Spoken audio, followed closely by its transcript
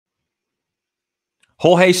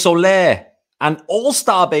Jorge Soler, an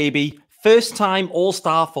all-star, baby. First time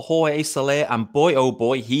all-star for Jorge Soler, and boy, oh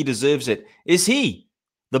boy, he deserves it. Is he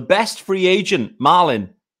the best free agent Marlin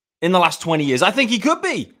in the last 20 years? I think he could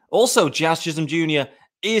be. Also, Jazz Chisholm Jr.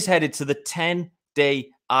 is headed to the 10-day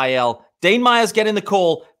IL. Dane Myers getting the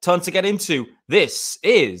call. Ton to get into. This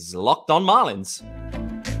is Locked On Marlins.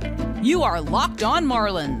 You are Locked On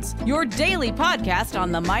Marlins, your daily podcast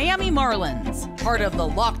on the Miami Marlins. Part of the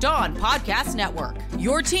Locked On Podcast Network,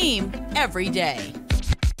 your team every day.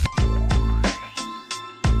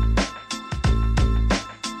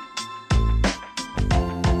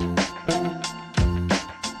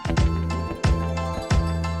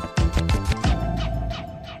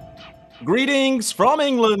 Greetings from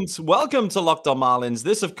England. Welcome to Locked On Marlins.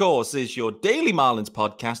 This, of course, is your daily Marlins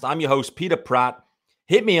podcast. I'm your host, Peter Pratt.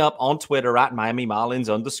 Hit me up on Twitter at Miami Marlins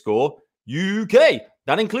 _UK.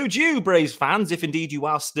 That includes you, Braves fans, if indeed you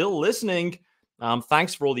are still listening.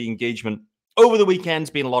 Thanks for all the engagement over the weekend.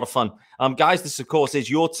 It's been a lot of fun. Guys, this, of course, is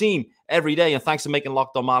your team every day. And thanks for making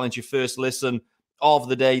Locked On Marlins your first listen of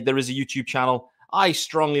the day. There is a YouTube channel. I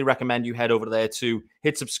strongly recommend you head over there to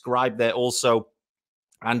hit subscribe there also.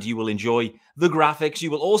 And you will enjoy the graphics.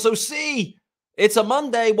 You will also see it's a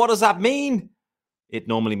Monday. What does that mean? It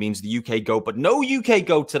normally means the UK GOAT, but no UK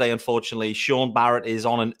GOAT today, unfortunately. Sean Barrett is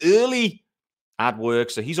on an early at work,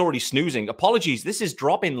 so he's already snoozing. Apologies, this is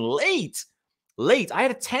dropping late. I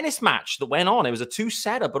had a tennis match that went on. It was a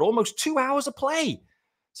two-setter, but almost 2 hours of play.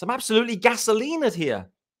 So I'm absolutely gasolinated here.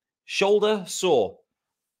 Shoulder sore.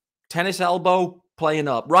 Tennis elbow playing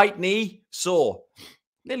up. Right knee sore.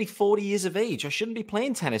 Nearly 40 years of age. I shouldn't be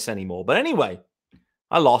playing tennis anymore. But anyway,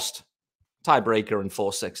 I lost. Tiebreaker and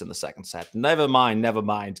 4-6 in the second set. Never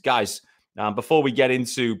mind. Guys, before we get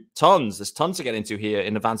into there's tons to get into here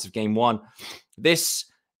in advance of game one. This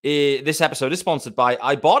episode is sponsored by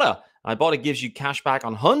Ibotta. Ibotta gives you cash back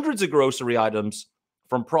on hundreds of grocery items,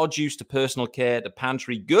 from produce to personal care to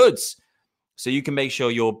pantry goods. So you can make sure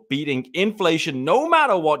you're beating inflation no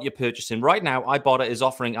matter what you're purchasing. Right now, Ibotta is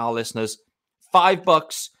offering our listeners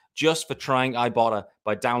 $5 just for trying Ibotta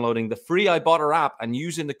by downloading the free Ibotta app and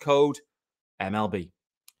using the code MLB.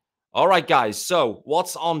 All right, guys. So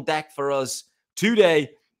what's on deck for us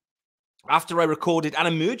today? After I recorded an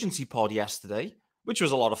emergency pod yesterday, which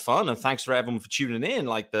was a lot of fun, and thanks for everyone for tuning in.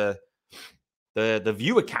 Like the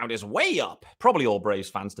viewer count is way up. Probably all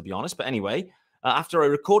Braves fans, to be honest. But anyway, after I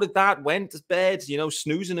recorded that, went to bed,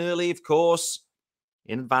 snoozing early, of course,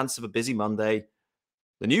 in advance of a busy Monday.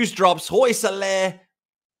 The news drops. Jorge Soler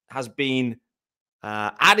has been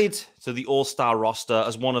added to the All-Star roster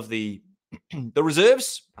as one of the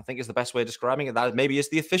reserves, I think is the best way of describing it. That maybe is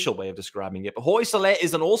the official way of describing it. But Jorge Soler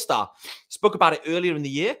is an all-star. Spoke about it earlier in the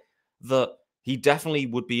year that he definitely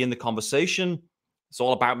would be in the conversation. It's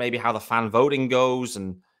all about maybe how the fan voting goes.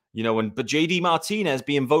 But JD Martinez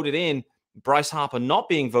being voted in, Bryce Harper not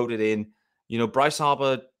being voted in. Bryce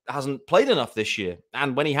Harper hasn't played enough this year.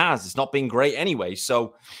 And when he has, it's not been great anyway.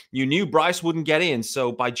 So you knew Bryce wouldn't get in.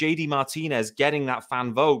 So by JD Martinez getting that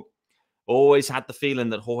fan vote, always had the feeling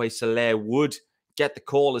that Jorge Soler would get the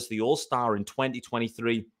call as the All-Star in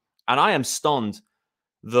 2023. And I am stunned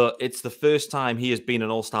that it's the first time he has been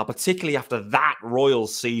an All-Star, particularly after that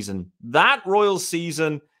Royals season. That Royals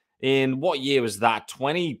season in what year was that?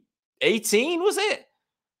 2018, was it?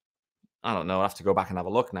 I don't know. I'll have to go back and have a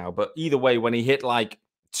look now. But either way, when he hit like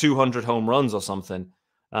 200 home runs or something,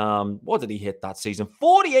 what did he hit that season?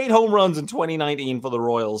 48 home runs in 2019 for the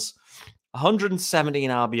Royals. 117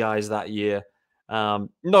 RBIs that year. Not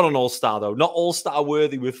an all-star, though. Not all-star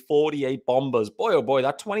worthy with 48 bombers. Boy, oh boy,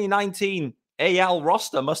 that 2019 AL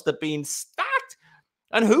roster must have been stacked.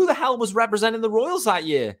 And who the hell was representing the Royals that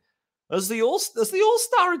year as the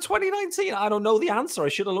all-star in 2019? I don't know the answer. I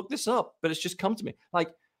should have looked this up, but it's just come to me.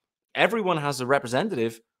 Like, everyone has a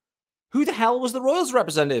representative. Who the hell was the Royals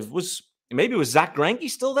representative? Maybe was Zach Greinke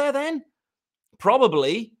still there then?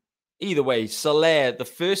 Probably. Either way, Soler, the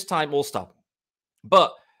first time All-Star.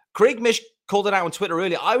 But Craig Mish called it out on Twitter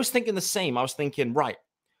earlier. I was thinking the same. I was thinking, right,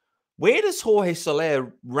 where does Jorge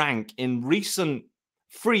Soler rank in recent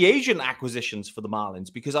free agent acquisitions for the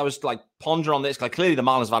Marlins? Because I was like pondering on this. Like, clearly the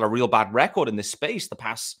Marlins have had a real bad record in this space the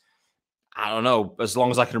past, I don't know, as long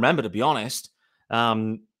as I can remember, to be honest.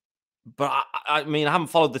 But I mean, I haven't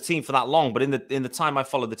followed the team for that long. But in the time I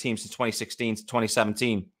followed the team since 2016 to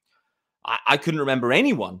 2017, I couldn't remember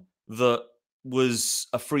anyone that was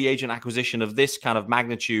a free agent acquisition of this kind of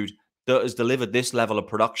magnitude that has delivered this level of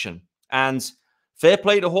production. And fair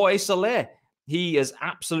play to Jorge Soler. He has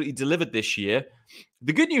absolutely delivered this year.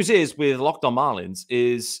 The good news is with Locked On Marlins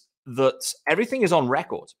is that everything is on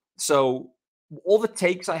record. So all the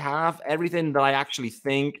takes I have, everything that I actually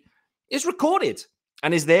think is recorded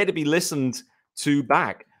and is there to be listened to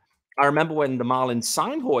back. I remember when the Marlins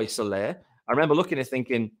signed Jorge Soler, I remember looking at it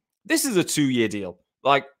thinking, this is a 2-year deal.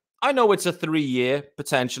 Like, I know it's a 3-year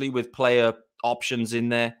potentially with player options in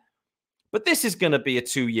there, but this is going to be a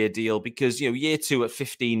 2-year deal because, year 2 at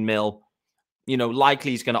 15 mil,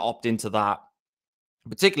 likely he's going to opt into that,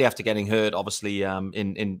 particularly after getting hurt, obviously,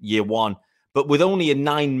 in year 1. But with only a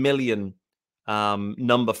 9 million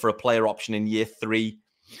number for a player option in year 3,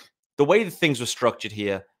 the way that things were structured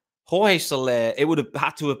here, Jorge Soler, it would have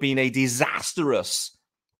had to have been a disastrous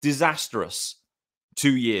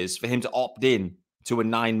 2 years for him to opt in to a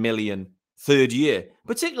 9 million third year,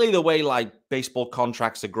 particularly the way like baseball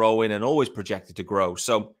contracts are growing and always projected to grow.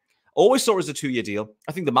 So always saw it as a 2-year deal.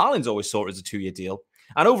 I think the Marlins always saw it as a 2-year deal.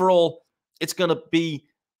 And overall, it's going to be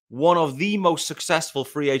one of the most successful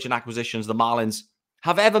free agent acquisitions the Marlins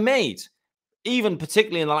have ever made, even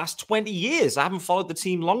particularly in the last 20 years. I haven't followed the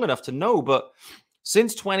team long enough to know, but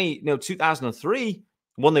since 2003,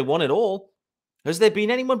 when they won it all, has there been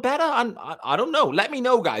anyone better? I don't know. Let me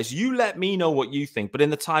know, guys. You let me know what you think. But in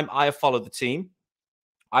the time I have followed the team,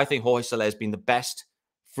 I think Jorge Soler has been the best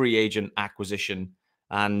free agent acquisition.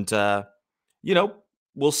 And,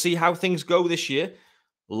 we'll see how things go this year.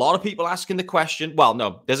 A lot of people asking the question. Well,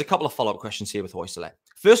 no, there's a couple of follow-up questions here with Jorge Soler.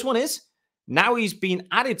 First one is, now he's been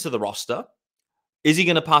added to the roster, is he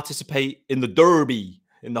going to participate in the Derby,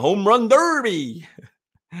 in the home run Derby?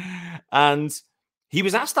 And he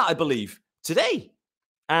was asked that, I believe, today.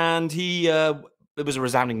 And it was a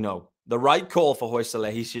resounding no. The right call for Jorge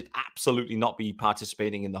Soler. He should absolutely not be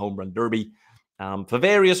participating in the home run Derby for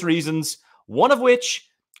various reasons, one of which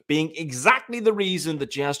being exactly the reason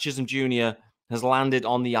that Jazz Chisholm Jr. has landed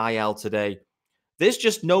on the IL today. There's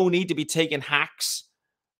just no need to be taking hacks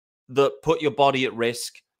that put your body at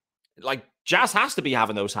risk. Like, Jazz has to be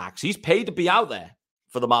having those hacks. He's paid to be out there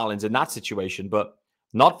for the Marlins in that situation, but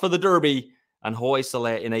not for the Derby. And Jorge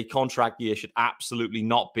Soler in a contract year should absolutely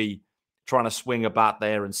not be trying to swing a bat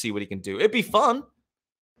there and see what he can do. It'd be fun.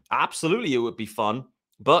 Absolutely, it would be fun.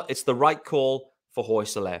 But it's the right call for Jorge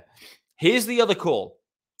Soler. Here's the other call.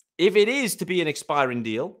 If it is to be an expiring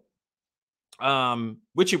deal,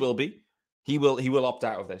 which it will be, he will opt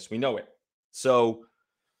out of this. We know it. So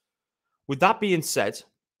with that being said,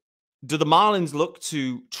 do the Marlins look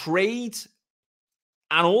to trade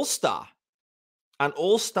an all-star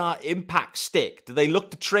impact stick? Do they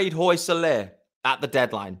look to trade Jorge Soler at the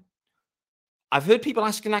deadline? I've heard people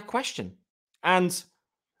asking that question. And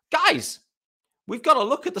guys, we've got to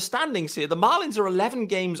look at the standings here. The Marlins are 11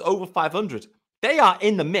 games over 500. They are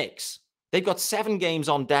in the mix. They've got 7 games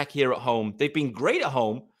on deck here at home. They've been great at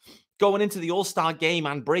home going into the All-Star game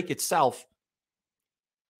and break itself.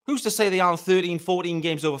 Who's to say they aren't 13, 14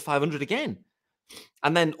 games over 500 again?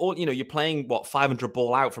 And then, you're playing, 500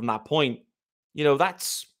 ball out from that point.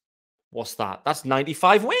 That's, what's that? That's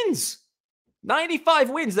 95 wins. 95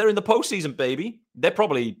 wins. They're in the postseason, baby. They've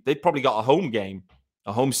probably got a home game,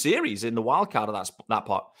 a home series in the wild card of that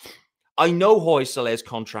part. I know Jorge Soler's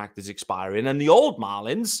contract is expiring, and the old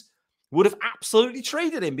Marlins would have absolutely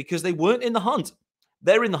traded him because they weren't in the hunt.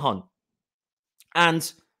 They're in the hunt.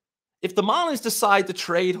 And if the Marlins decide to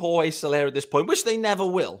trade Jorge Soler at this point, which they never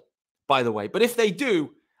will, by the way, but if they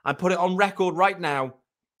do, and put it on record right now,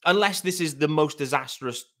 unless this is the most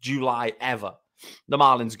disastrous July ever, the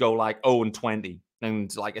Marlins go like 0-20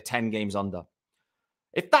 and like a 10 games under.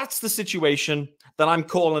 If that's the situation, then I'm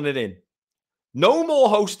calling it in. No more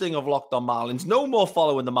hosting of Locked On Marlins. No more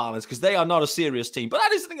following the Marlins because they are not a serious team. But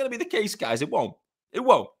that isn't going to be the case, guys. It won't. It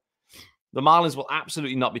won't. The Marlins will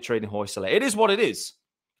absolutely not be trading Jorge Soler. It is what it is.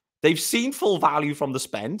 They've seen full value from the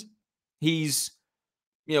spend. He's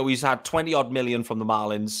had 20-odd million from the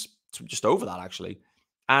Marlins, just over that, actually.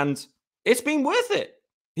 And it's been worth it.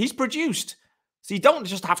 He's produced. So you don't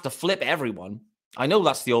just have to flip everyone. I know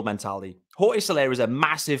that's the old mentality. Jorge Soler is a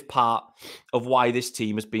massive part of why this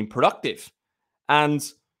team has been productive. And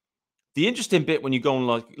the interesting bit when you go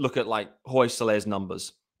and look at Jorge Soler's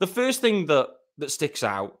numbers, the first thing that sticks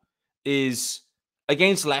out is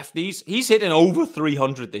against lefties, he's hitting over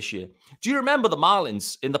 300 this year. Do you remember the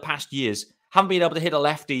Marlins in the past years haven't been able to hit a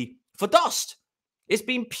lefty for dust? It's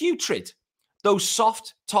been putrid. Those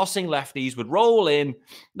soft tossing lefties would roll in.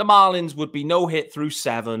 The Marlins would be no hit through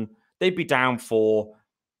 7. They'd be down 4.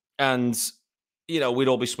 And, we'd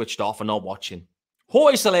all be switched off and not watching.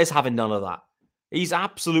 Jorge Soler's having none of that. He's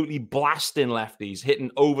absolutely blasting lefties,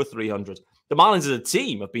 hitting over 300. The Marlins as a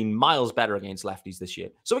team have been miles better against lefties this year.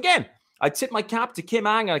 So again, I tip my cap to Kim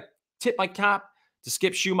Ang, I tip my cap to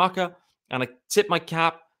Skip Schumacher, and I tip my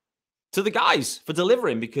cap to the guys for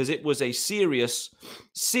delivering, because it was a serious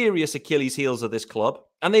Achilles heels of this club,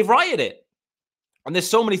 and they've righted it. And there's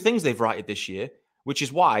so many things they've righted this year, which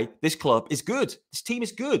is why this club is good. This team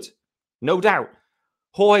is good, no doubt.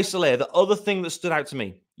 Jorge Soler, the other thing that stood out to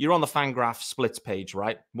me, you're on the FanGraph splits page,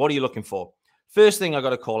 right? What are you looking for? First thing I got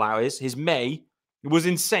to call out is his May was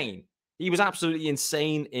insane. He was absolutely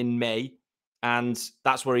insane in May, and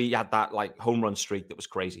that's where he had that like home run streak that was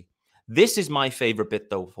crazy. This is my favorite bit,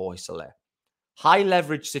 though, for Jorge Soler. High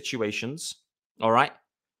leverage situations, all right?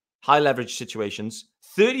 High leverage situations,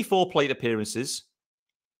 34 plate appearances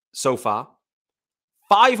so far,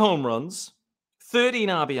 5 home runs, 13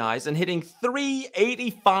 RBIs, and hitting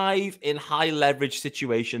 .385 in high leverage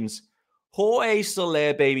situations. Jorge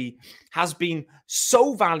Soler, baby, has been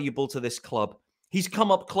so valuable to this club. He's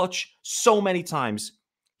come up clutch so many times.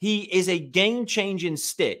 He is a game-changing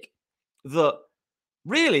stick that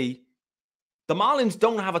really the Marlins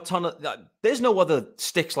don't have a ton of... There's no other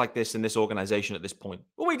sticks like this in this organization at this point.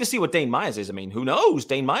 We'll wait to see what Dane Myers is. I mean, who knows?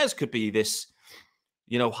 Dane Myers could be this,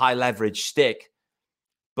 high leverage stick.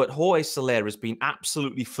 But Jorge Soler has been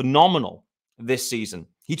absolutely phenomenal this season.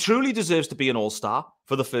 He truly deserves to be an all-star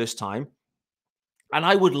for the first time. And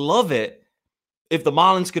I would love it if the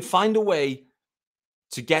Marlins could find a way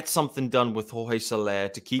to get something done with Jorge Soler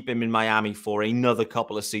to keep him in Miami for another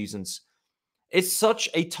couple of seasons. It's such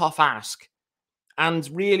a tough ask. And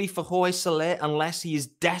really, for Jorge Soler, unless he is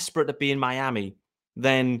desperate to be in Miami,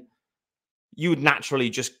 then you would naturally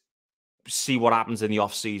just see what happens in the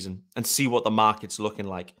offseason and see what the market's looking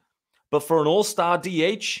like. But for an all-star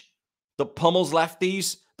DH that pummels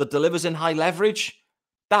lefties, that delivers in high leverage,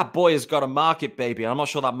 that boy has got a market, baby. I'm not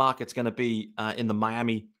sure that market's going to be in the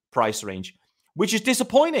Miami price range, which is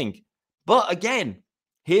disappointing. But again,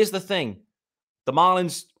 here's the thing. The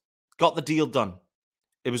Marlins got the deal done.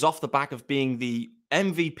 It was off the back of being the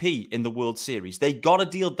MVP in the World Series. They got a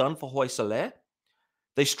deal done for Jorge Soler.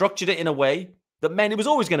 They structured it in a way that meant it was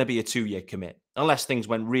always going to be a 2-year commit, unless things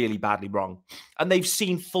went really badly wrong. And they've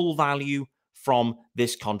seen full value from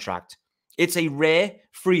this contract. It's a rare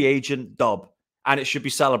free agent dub, and it should be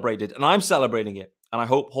celebrated. And I'm celebrating it. And I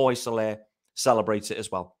hope Jorge Soler celebrates it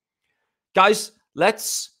as well. Guys,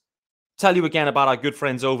 let's tell you again about our good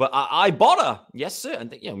friends over at Ibotta. Yes, sir.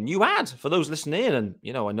 And, new ad for those listening in. And,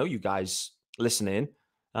 I know you guys listening.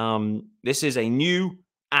 This is a new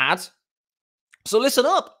ad. So listen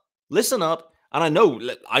up. Listen up. And I know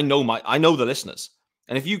the listeners.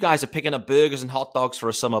 And if you guys are picking up burgers and hot dogs for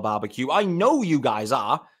a summer barbecue, I know you guys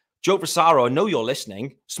are. Joe Rosaro, I know you're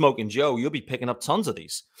listening. Smoking Joe, you'll be picking up tons of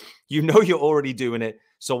these. You know you're already doing it.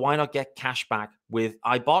 So why not get cash back with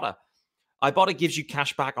Ibotta? Ibotta gives you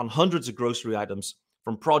cash back on hundreds of grocery items,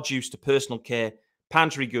 from produce to personal care,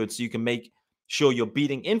 pantry goods, so you can make sure you're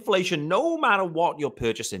beating inflation no matter what you're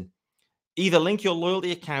purchasing. Either link your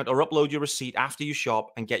loyalty account or upload your receipt after you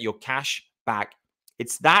shop and get your cash back.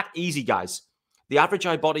 It's that easy, guys. The average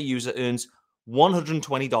Ibotta user earns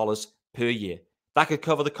 $120 per year. That could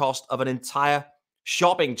cover the cost of an entire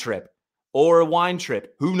shopping trip or a wine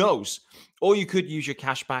trip. Who knows? Or you could use your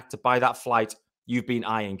cash back to buy that flight you've been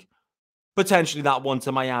eyeing. Potentially that one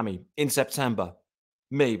to Miami in September.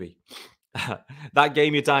 Maybe. That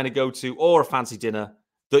game you're dying to go to, or a fancy dinner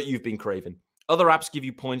that you've been craving. Other apps give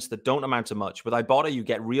you points that don't amount to much. With Ibotta, you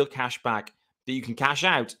get real cash back that you can cash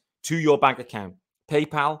out to your bank account,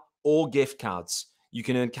 PayPal, or gift cards. You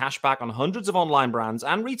can earn cash back on hundreds of online brands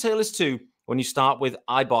and retailers too when you start with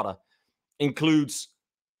Ibotta. Includes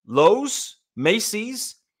Lowe's,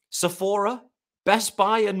 Macy's, Sephora, Best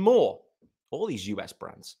Buy, and more. All these US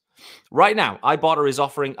brands. Right now, Ibotta is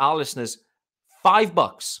offering our listeners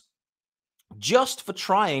 $5 just for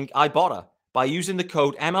trying Ibotta by using the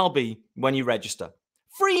code MLB when you register.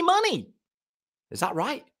 Free money! Is that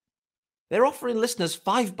right? They're offering listeners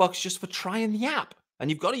 $5 just for trying the app. And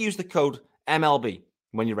you've got to use the code MLB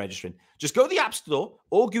when you're registering. Just go to the App Store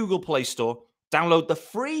or Google Play Store, download the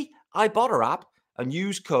free Ibotta app, and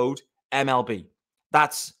use code MLB.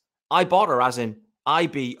 That's Ibotta as in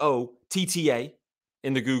IBOTTA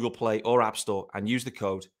in the Google Play or App Store, and use the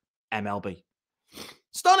code MLB.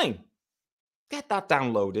 Stunning. Get that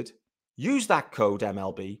downloaded. Use that code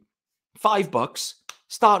MLB. $5.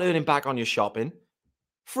 Start earning back on your shopping.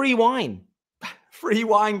 Free wine. Free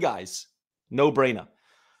wine, guys. No brainer.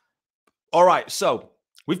 All right, so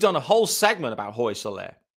we've done a whole segment about Jorge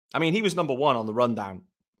Soler. I mean, he was number one on the rundown.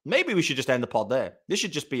 Maybe we should just end the pod there. This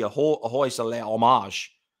should just be a Jorge Soler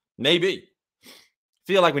homage. Maybe.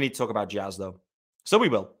 Feel like we need to talk about Jazz, though. So we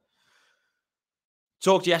will.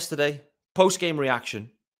 Talked yesterday, post-game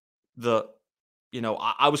reaction, that,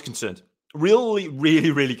 I was concerned. Really,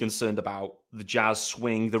 really, really concerned about the Jazz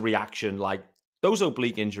swing, the reaction, like those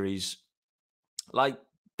oblique injuries, like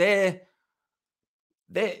they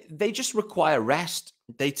just require rest.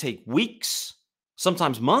 They take weeks,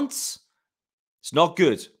 sometimes months. It's not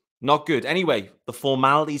good. Not good. Anyway, the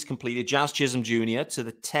formalities completed. Jazz Chisholm Jr. to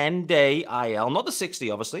the 10-day IL, not the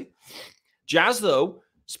 60, obviously. Jazz, though,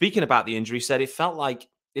 speaking about the injury, said it felt like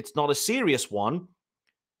it's not a serious one.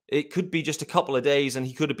 It could be just a couple of days, and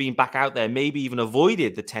he could have been back out there, maybe even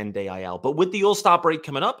avoided the 10-day IL. But with the All-Star break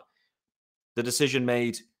coming up, the decision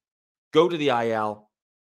made, go to the IL.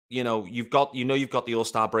 You've got the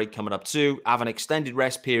All-Star break coming up too. Have an extended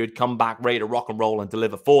rest period, come back ready to rock and roll and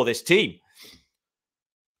deliver for this team.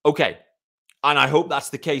 Okay, and I hope that's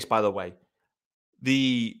the case, by the way.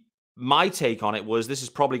 My take on it was this is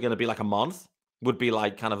probably going to be like a month, would be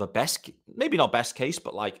like kind of a best, maybe not best case,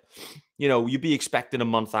 but like, you'd be expecting a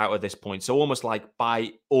month out at this point. So almost like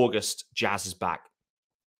by August, Jazz is back.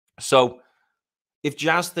 So if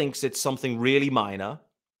Jazz thinks it's something really minor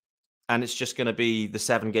and it's just going to be the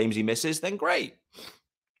 7 games he misses, then great.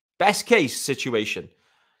 Best case situation.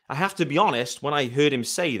 I have to be honest, when I heard him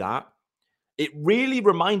say that, it really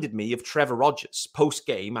reminded me of Trevor Rogers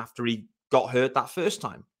post-game after he got hurt that first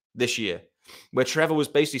time this year, where Trevor was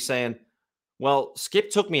basically saying, well,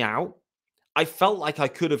 Skip took me out. I felt like I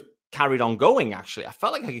could have carried on going, actually. I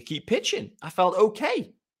felt like I could keep pitching. I felt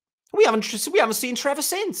okay. We haven't seen Trevor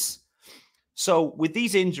since. So with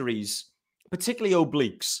these injuries, particularly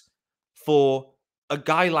obliques, for a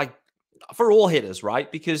guy like, for all hitters,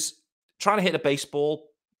 right? Because trying to hit a baseball,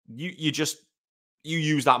 you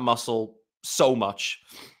use that muscle so much,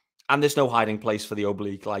 and there's no hiding place for the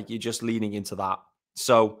oblique. Like, you're just leaning into that.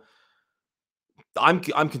 So I'm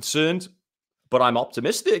concerned, but I'm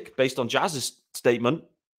optimistic based on Jazz's statement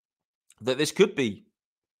that this could be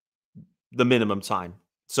the minimum time,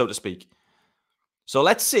 so to speak. So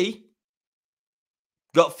let's see.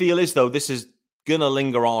 Gut feel is, though, this is going to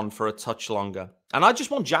linger on for a touch longer. And I just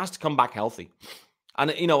want Jazz to come back healthy.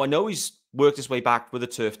 And, I know he's worked his way back with a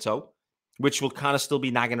turf toe, which will kind of still be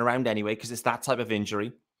nagging around anyway, because it's that type of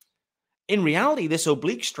injury. In reality, this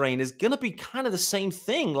oblique strain is going to be kind of the same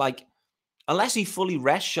thing. Like, unless he fully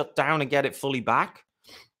rests, shut down, and get it fully back.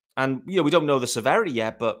 And, we don't know the severity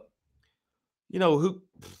yet, but, you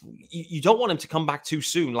don't want him to come back too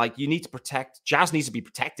soon. Like, you need to protect. Jazz needs to be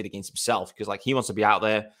protected against himself, because, like, he wants to be out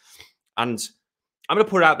there. And I'm going to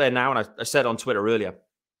put it out there now, and I said on Twitter earlier,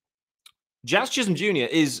 Jazz Chisholm Jr.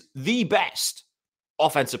 is the best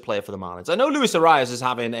offensive player for the Marlins. I know Luis Arias is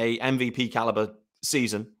having a MVP caliber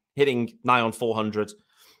season, hitting nigh on 400,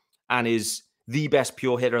 and is the best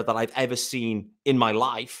pure hitter that I've ever seen in my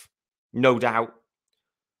life, no doubt.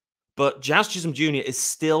 But Jazz Chisholm Jr. is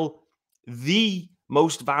still the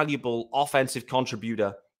most valuable offensive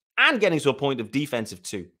contributor, and getting to a point of defensive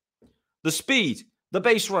too. The speed, the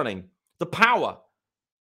base running, the power,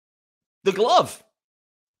 the glove,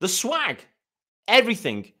 the swag,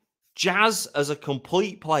 everything. Jazz, as a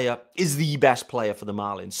complete player, is the best player for the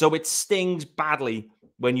Marlins. So it stings badly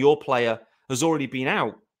when your player has already been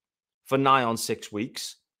out for nigh on 6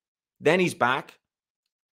 weeks. Then he's back,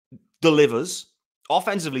 delivers,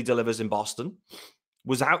 offensively delivers in Boston,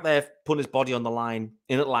 was out there putting his body on the line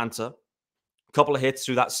in Atlanta, a couple of hits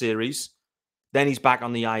through that series. Then he's back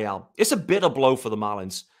on the IL. It's a bitter blow for the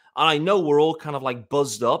Marlins. And I know we're all kind of like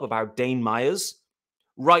buzzed up about Dane Myers.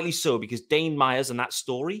 Rightly so, because Dane Myers and that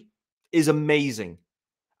story is amazing.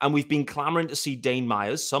 And we've been clamoring to see Dane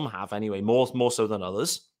Myers, some have anyway, more so than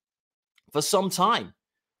others, for some time.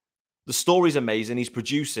 The story's amazing. He's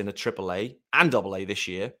producing a AAA and AA this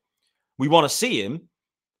year. We want to see him,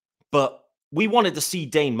 but we wanted to see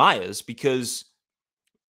Dane Myers because,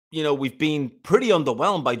 we've been pretty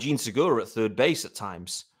underwhelmed by Jean Segura at third base at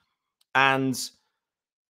times. And,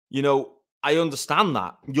 I understand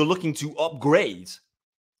that. You're looking to upgrade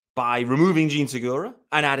by removing Jean Segura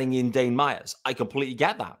and adding in Dane Myers. I completely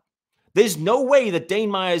get that. There's no way that Dane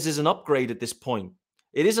Myers is an upgrade at this point.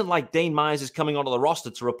 It isn't like Dane Myers is coming onto the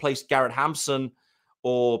roster to replace Garrett Hampson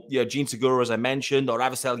or Jean Segura, as I mentioned, or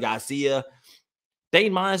Avisel Garcia.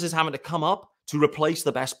 Dane Myers is having to come up to replace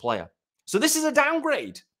the best player. So this is a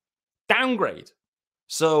downgrade.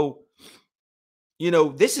 So,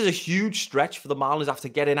 this is a huge stretch for the Marlins after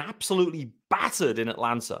getting absolutely battered in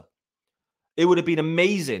Atlanta. It would have been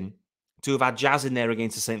amazing to have had Jazz in there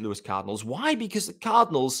against the St. Louis Cardinals. Why? Because the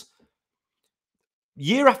Cardinals,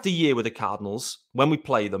 year after year with the Cardinals, when we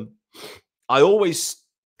play them, I always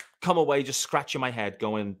come away just scratching my head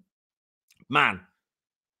going, man,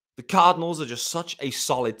 the Cardinals are just such a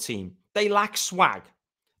solid team. They lack swag.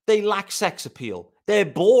 They lack sex appeal. They're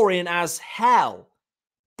boring as hell.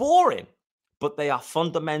 Boring. but they are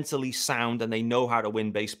fundamentally sound and they know how to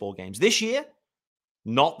win baseball games. This year,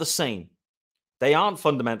 not the same. They aren't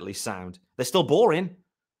fundamentally sound. They're still boring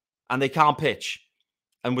and they can't pitch.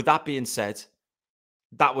 And with that being said,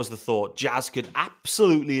 that was the thought. Jazz could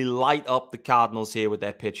absolutely light up the Cardinals here with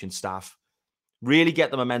their pitching staff, really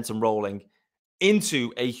get the momentum rolling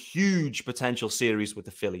into a huge potential series with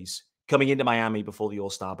the Phillies coming into Miami before the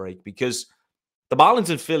All-Star break, because the Marlins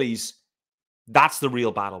and Phillies, that's the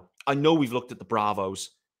real battle. I know we've looked at the Bravos,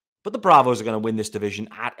 but the Bravos are going to win this division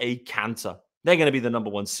at a canter. They're going to be the number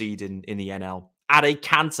one seed in the NL at a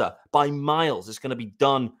canter by miles. It's going to be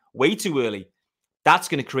done way too early. That's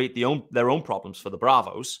going to create their own problems for the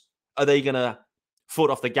Bravos. Are they going to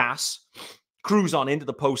foot off the gas, cruise on into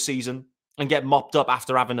the postseason, and get mopped up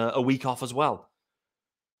after having a week off as well?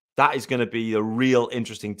 That is going to be a real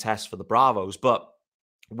interesting test for the Bravos. But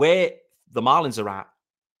where the Marlins are at,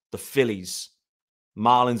 the Phillies,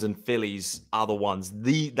 Marlins and Phillies are the ones.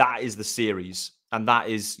 That is the series. And that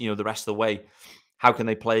is, the rest of the way. How can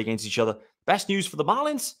they play against each other? Best news for the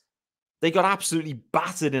Marlins, they got absolutely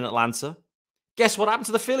battered in Atlanta. Guess what happened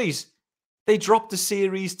to the Phillies? They dropped the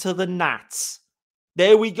series to the Nats.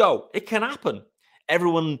 There we go. It can happen.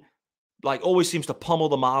 Everyone always seems to pummel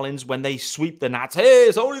the Marlins when they sweep the Nats. Hey,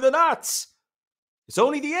 it's only the Nats. It's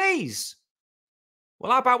only the A's.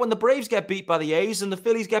 Well, how about when the Braves get beat by the A's and the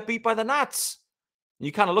Phillies get beat by the Nats? And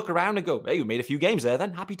you kind of look around and go, hey, we made a few games there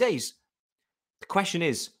then. Happy days. The question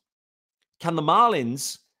is, can the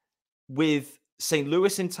Marlins, with St.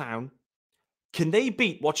 Louis in town, can they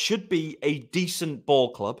beat what should be a decent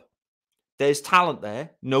ball club? There's talent there,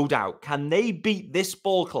 no doubt. Can they beat this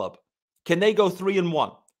ball club? Can they go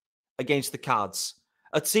 3-1 against the Cards,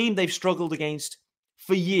 a team they've struggled against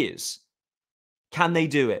for years? Can they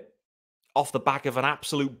do it off the back of an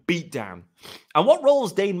absolute beatdown? And what role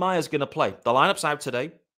is Dane Myers going to play? The lineup's out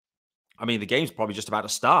today. I mean, the game's probably just about to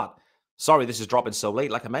start. Sorry, this is dropping so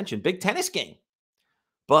late. Like I mentioned, big tennis game.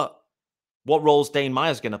 But what role is Dane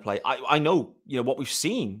Myers going to play? I know, what we've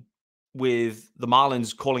seen with the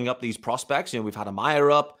Marlins calling up these prospects. We've had a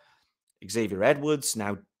Meyer up, Xavier Edwards,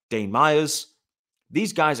 now Dane Myers.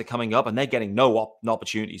 These guys are coming up and they're getting no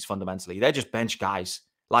opportunities fundamentally. They're just bench guys.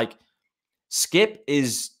 Skip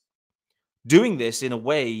is doing this in a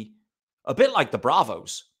way a bit like the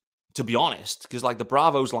Bravos, to be honest, because the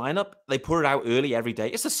Bravos lineup, they put it out early every day.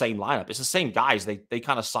 It's the same lineup. It's the same guys. They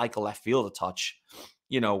kind of cycle left field a touch,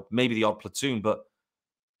 maybe the odd platoon, but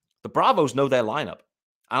the Bravos know their lineup.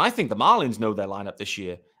 And I think the Marlins know their lineup this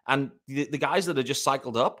year. And the guys that are just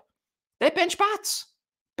cycled up, they're bench bats.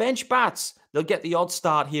 Bench bats. They'll get the odd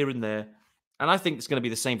start here and there. And I think it's going to be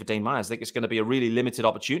the same for Dane Myers. I think it's going to be a really limited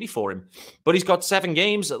opportunity for him. But he's got 7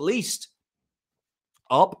 games at least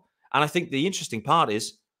up. And I think the interesting part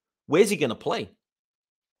is, where's he going to play?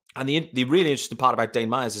 And the really interesting part about Dane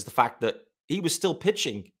Myers is the fact that he was still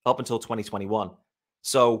pitching up until 2021.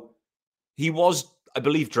 So he was, I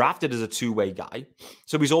believe, drafted as a two-way guy.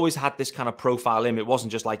 So he's always had this kind of profile in him. It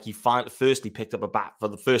wasn't just like he firstly picked up a bat for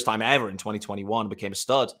the first time ever in 2021 and became a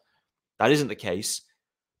stud. That isn't the case.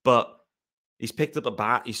 But he's picked up a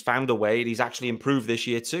bat. He's found a way. And he's actually improved this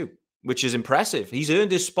year too, which is impressive. He's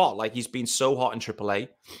earned his spot. He's been so hot in AAA.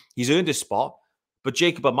 He's earned his spot. But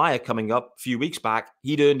Jacob Amaya coming up a few weeks back,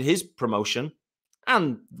 he'd earned his promotion.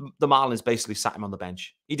 And the Marlins basically sat him on the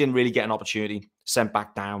bench. He didn't really get an opportunity, sent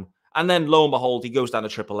back down. And then, lo and behold, he goes down to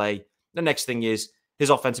AAA. The next thing is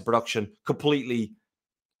his offensive production completely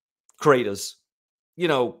craters.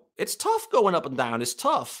 It's tough going up and down. It's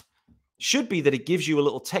tough. Should be that it gives you a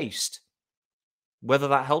little taste. Whether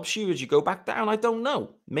that helps you as you go back down, I don't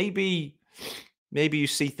know. Maybe you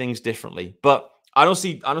see things differently. But I don't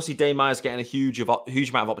see Dane Myers getting a huge amount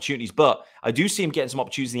of opportunities. But I do see him getting some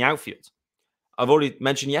opportunities in the outfield. I've already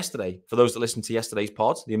mentioned yesterday, for those that listened to yesterday's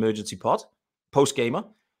pod, the emergency pod, post-gamer.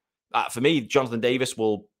 For me, Jonathan Davis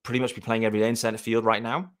will pretty much be playing every day in center field right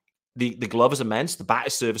now. The glove is immense. The bat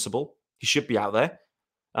is serviceable. He should be out there.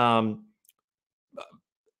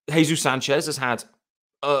 Jesus Sanchez has had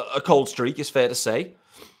a cold streak, is fair to say.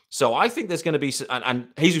 So I think there's going to be... And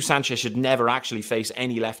Jesus Sanchez should never actually face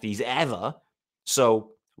any lefties ever.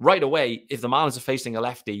 So right away, if the Marlins are facing a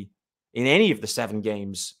lefty in any of the 7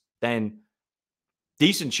 games, then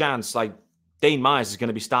decent chance Dane Myers is going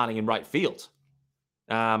to be starting in right field.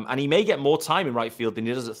 And he may get more time in right field than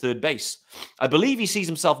he does at third base. I believe he sees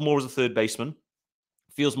himself more as a third baseman.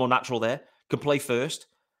 Feels more natural there. Can play first.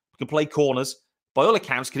 Can play corners. By all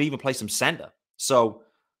accounts, can even play some center. So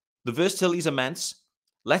the versatility is immense.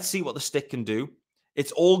 Let's see what the stick can do.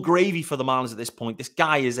 It's all gravy for the Marlins at this point. This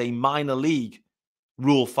guy is a minor league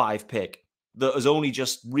Rule 5 pick that has only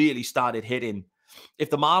just really started hitting if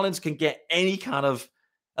the Marlins can get any kind of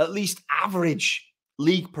at least average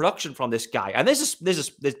league production from this guy, and there's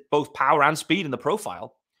both power and speed in the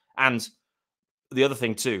profile. And the other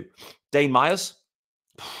thing too, Dane Myers,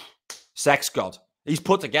 sex god. He's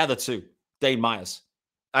put together too, Dane Myers.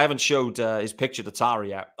 I haven't showed his picture to Tara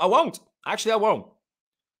yet. I won't. Actually, I won't.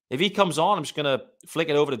 If he comes on, I'm just going to flick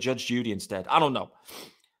it over to Judge Judy instead. I don't know.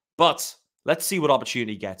 But let's see what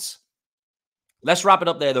opportunity he gets. Let's wrap it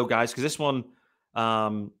up there, though, guys, because this one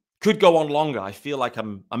could go on longer. I feel like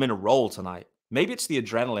I'm in a roll tonight. Maybe it's the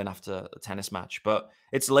adrenaline after a tennis match, but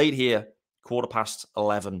it's late here,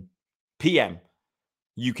 11:15 p.m.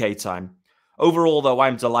 UK time. Overall, though,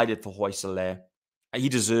 I'm delighted for Jorge Soler. He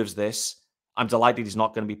deserves this. I'm delighted he's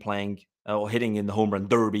not going to be playing or hitting in the home run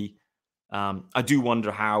derby. I do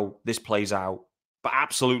wonder how this plays out, but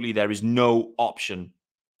absolutely there is no option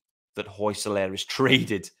that Jorge Soler is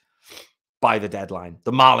traded by the deadline.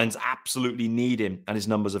 The Marlins absolutely need him, and his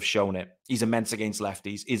numbers have shown it. He's immense against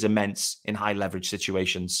lefties. He's immense in high leverage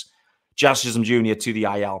situations. Chisholm Jr. to the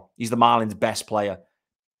IL. He's the Marlins' best player.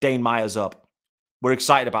 Dane Myers up. We're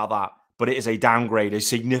excited about that, but it is a downgrade, a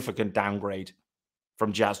significant downgrade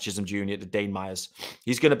from Jazz Chisholm Jr. to Dane Myers.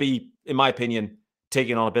 He's going to be, in my opinion,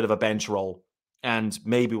 taking on a bit of a bench role, and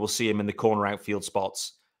maybe we'll see him in the corner outfield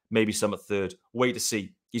spots, maybe some at third. Wait to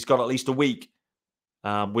see. He's got at least a week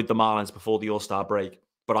with the Marlins before the All-Star break,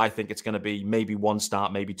 but I think it's going to be maybe one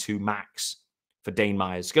start, maybe two max for Dane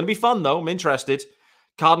Myers. It's going to be fun, though. I'm interested.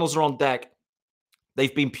 Cardinals are on deck.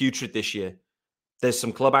 They've been putrid this year. There's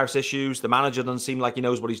some clubhouse issues. The manager doesn't seem like he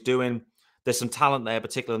knows what he's doing. There's some talent there,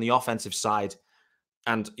 particularly on the offensive side.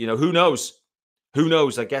 And, who knows? Who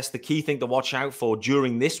knows? I guess the key thing to watch out for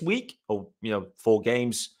during this week, or, 4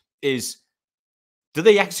 games, is do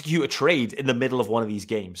they execute a trade in the middle of one of these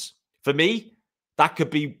games? For me, that could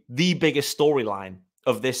be the biggest storyline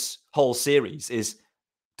of this whole series is,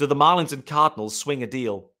 do the Marlins and Cardinals swing a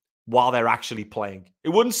deal while they're actually playing? It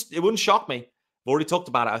wouldn't shock me. I've already talked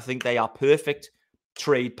about it. I think they are perfect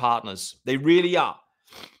trade partners. They really are.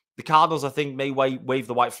 The Cardinals, I think, may wave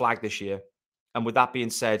the white flag this year. And with that being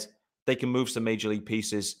said, they can move some major league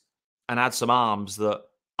pieces and add some arms that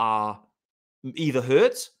are either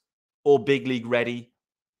hurt or big league ready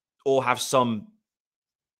or have some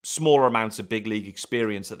smaller amounts of big league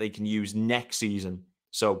experience that they can use next season.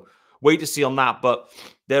 So wait to see on that. But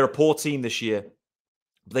they're a poor team this year.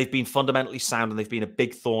 They've been fundamentally sound and they've been a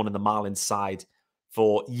big thorn in the Marlins side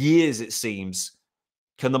for years, it seems.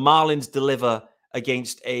 Can the Marlins deliver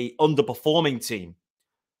against a underperforming team?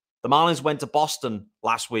 The Marlins went to Boston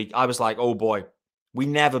last week. I was like, oh boy, we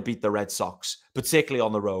never beat the Red Sox, particularly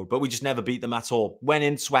on the road, but we just never beat them at all. Went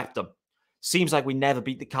in, swept them. Seems like we never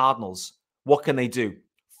beat the Cardinals. What can they do?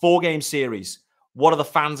 4-game series. What are the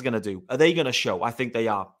fans going to do? Are they going to show? I think they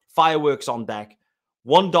are. Fireworks on deck.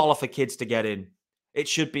 $1 for kids to get in. It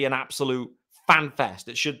should be an absolute fan fest.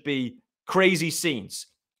 It should be crazy scenes.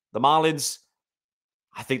 The Marlins,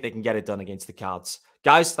 I think they can get it done against the Cards.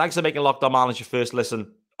 Guys, thanks for making Locked On Marlins your first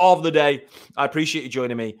listen of the day. I appreciate you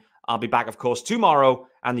joining me. I'll be back, of course, tomorrow,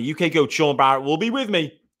 and the UK GOAT Sean Barrett will be with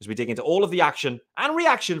me as we dig into all of the action and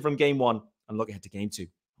reaction from Game 1 and look ahead to Game 2. And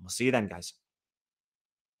we'll see you then, guys.